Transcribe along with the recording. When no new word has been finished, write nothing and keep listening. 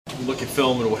you look at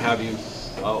film and what have you,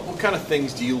 what kind of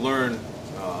things do you learn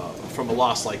from a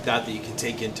loss like that that you can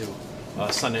take into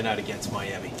Sunday night against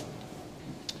Miami?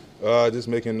 Just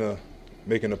making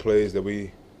the plays that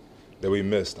we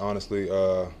missed. Honestly,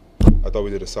 I thought we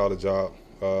did a solid job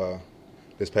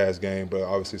this past game, but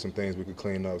obviously some things we could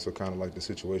clean up. So kind of like the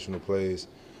situational plays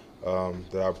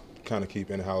that I kind of keep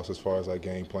in house as far as like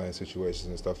game plan situations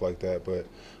and stuff like that. But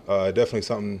definitely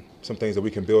some things that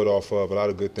we can build off of. A lot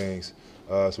of good things.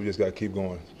 So we just got to keep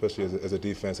going, especially as a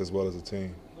defense as well as a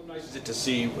team. How nice is it to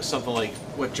see something like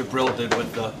what Jabril did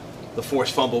with the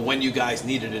forced fumble when you guys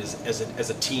needed it as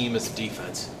a team, as a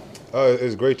defense?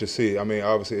 It's great to see. I mean,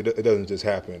 obviously, it doesn't just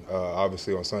happen.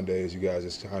 Obviously, on Sundays, you guys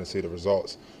just kind of see the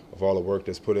results of all the work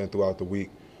that's put in throughout the week.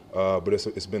 But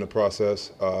it's been a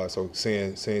process. So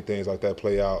seeing things like that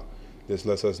play out just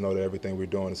lets us know that everything we're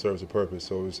doing serves a purpose.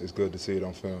 So it's good to see it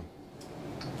on film.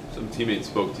 Some teammates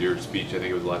spoke to your speech, I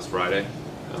think it was last Friday,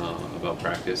 about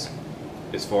practice.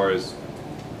 As far as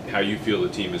how you feel the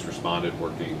team has responded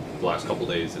working the last couple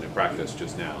days and in practice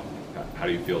just now, how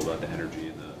do you feel about the energy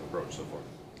and the approach so far?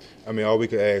 I mean, all we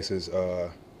could ask is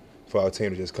for our team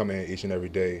to just come in each and every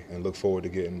day and look forward to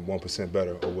getting 1%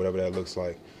 better or whatever that looks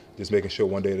like. Just making sure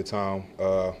one day at a time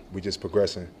we just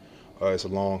progressing. It's a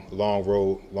long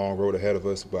road ahead of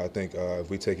us, but I think if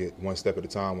we take it one step at a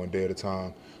time, one day at a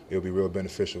time, it'll be real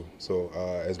beneficial. So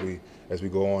as we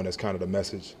go on, that's kind of the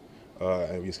message,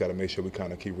 and we just got to make sure we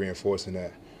kind of keep reinforcing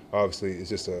that. Obviously, it's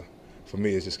just for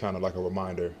me, it's just kind of like a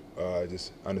reminder,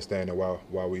 just understanding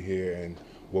why we're here and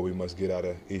what we must get out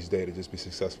of each day to just be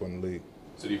successful in the league.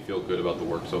 So do you feel good about the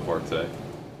work so far today?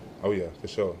 Oh yeah, for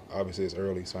sure. Obviously, it's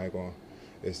early, so I ain't going.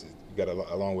 It's got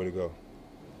a long way to go.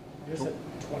 You guys had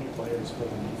 20 players for the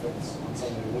defense on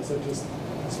Sunday. What's that just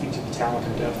speak to the talent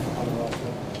and depth on the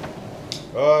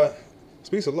roster?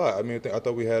 Speaks a lot. I mean, I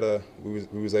thought we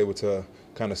was able to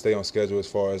kind of stay on schedule as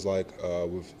far as like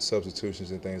with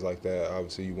substitutions and things like that.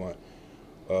 Obviously, you want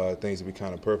things to be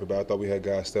kind of perfect, but I thought we had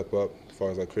guys step up as far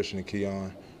as like Christian and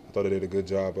Keon. I thought they did a good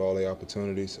job of all their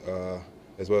opportunities,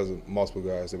 as well as multiple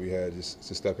guys that we had just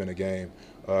to step in the game.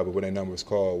 But when their number was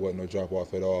called, wasn't no drop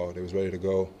off at all. They was ready to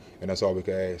go, and that's all we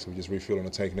could ask. So we just refueling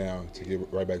the tank now to get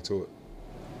right back to it.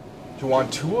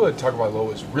 Juwan, Tua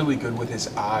Tagovailoa is really good with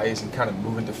his eyes and kind of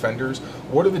moving defenders.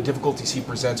 What are the difficulties he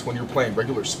presents when you're playing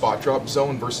regular spot drop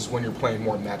zone versus when you're playing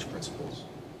more match principles?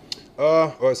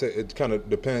 Well, I say it kind of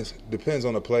depends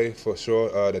on the play for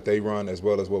sure that they run as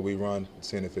well as what we run,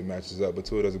 seeing if it matches up. But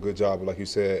Tua does a good job, like you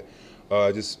said,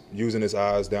 just using his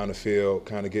eyes down the field,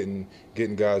 kind of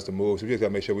getting guys to move. So we just got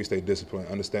to make sure we stay disciplined,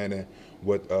 understanding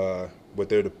what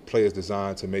the play is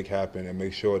designed to make happen, and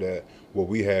make sure that what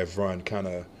we have run kind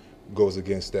of goes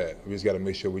against that. We just got to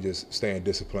make sure we just staying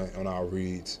disciplined on our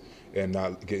reads and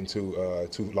not getting too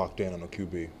locked in on the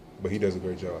QB. But he does a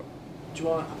great job.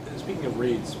 Juwan, speaking of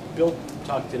reads, Bill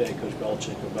talked today, Coach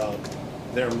Belichick, about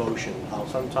their motion, how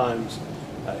sometimes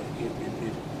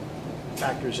it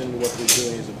factors into what they're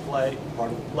doing as a play,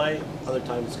 part of the play. Other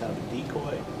times it's kind of a decoy.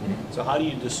 Mm-hmm. So how do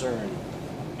you discern,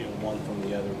 one from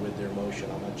the other with their motion?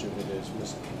 How much of it is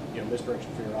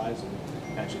misdirection for your eyes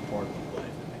and actually part of the play?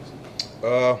 If that makes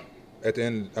sense. At the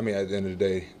end of the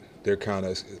day, they're kind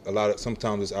of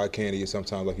sometimes it's eye candy, and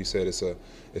sometimes, like you said, it's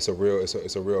a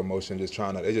real emotion. They're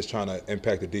just trying to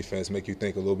impact the defense, make you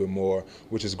think a little bit more,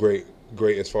 which is great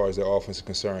as far as their offense is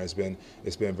concerned.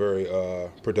 It's been very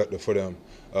productive for them.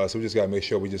 So we just got to make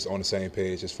sure we just on the same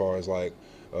page as far as like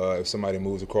if somebody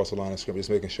moves across the line of scrimmage, just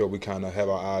making sure we kind of have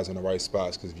our eyes in the right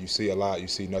spots. Because if you see a lot, you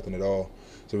see nothing at all.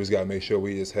 So we just got to make sure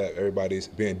we just have everybody's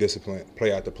being disciplined,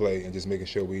 play out the play, and just making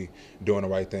sure we doing the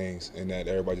right things and that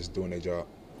everybody's doing their job.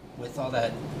 With all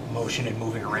that motion and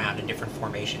moving around in different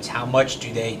formations, how much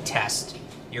do they test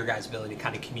your guys' ability to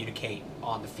kind of communicate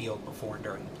on the field before and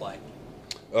during the play?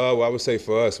 Well, I would say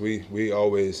for us,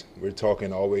 we're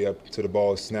talking all the way up to the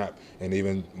ball is snapped, and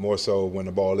even more so when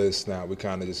the ball is snapped, we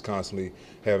kind of just constantly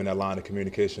having that line of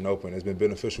communication open. It's been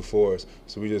beneficial for us,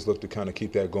 so we just look to kind of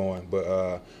keep that going.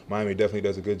 But Miami definitely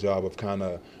does a good job of kind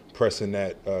of pressing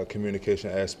that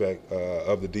communication aspect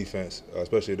of the defense,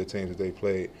 especially the teams that they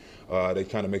played. They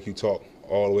kind of make you talk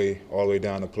all the way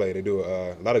down the play. They do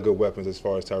a lot of good weapons as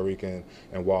far as Tyreek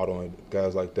and Waddle and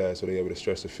guys like that, so they're able to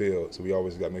stretch the field. So we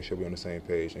always got to make sure we're on the same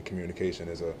page, and communication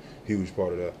is a huge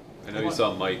part of that. I know you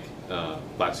saw Mike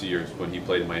last few years when he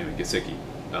played in Miami, Gesicki,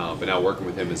 but now working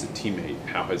with him as a teammate,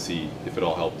 how has he, if at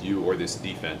all, helped you or this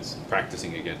defense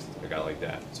practicing against a guy like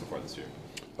that so far this year?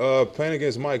 Playing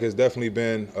against Mike has definitely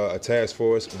been a task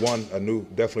for us.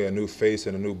 Definitely a new face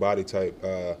and a new body type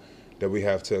that we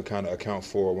have to kind of account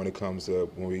for when it comes to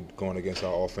when we going against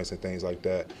our offense and things like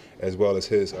that, as well as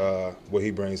his what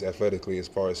he brings athletically as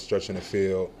far as stretching the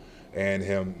field and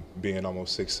him being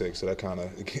almost 6'6", so that kind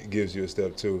of gives you a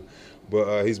step too.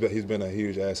 But he's been a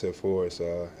huge asset for us,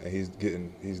 and he's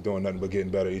doing nothing but getting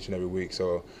better each and every week.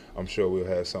 So I'm sure we'll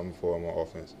have something for him on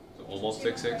offense. So almost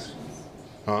 6'6"?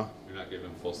 Huh? You're not giving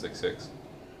him full 6'6"?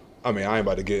 I mean, I ain't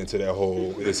about to get into that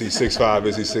whole, is he 6'5",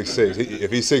 is he 6'6"?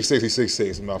 If he's 6'6", he's 6'6",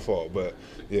 it's my fault, but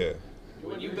yeah.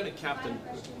 When you've been a captain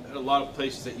at a lot of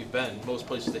places that you've been, most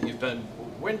places that you've been,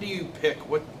 when do you pick,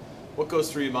 what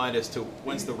goes through your mind as to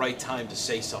when's the right time to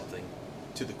say something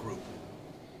to the group?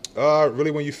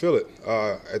 Really when you feel it.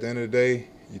 At the end of the day,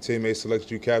 your teammates selected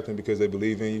you captain because they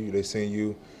believe in you, they seen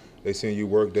you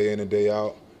work day in and day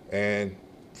out, and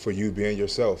for you being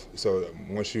yourself. So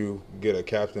once you get a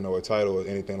captain or a title or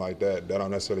anything like that, that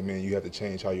don't necessarily mean you have to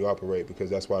change how you operate, because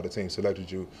that's why the team selected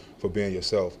you, for being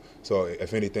yourself. So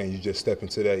if anything, you just step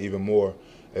into that even more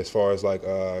as far as like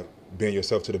being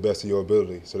yourself to the best of your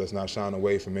ability. So let's not shy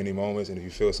away from any moments, and if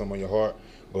you feel something on your heart,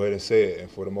 go ahead and say it.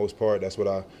 And for the most part, that's what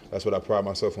I pride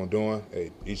myself on doing at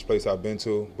each place I've been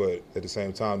to. But at the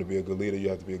same time, to be a good leader, you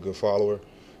have to be a good follower.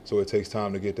 So it takes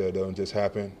time to get there. It doesn't just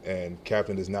happen. And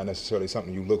captain is not necessarily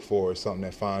something you look for. It's something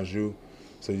that finds you.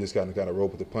 So you just got to kind of roll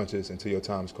with the punches until your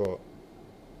time's called.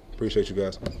 Appreciate you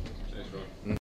guys. Thanks, bro.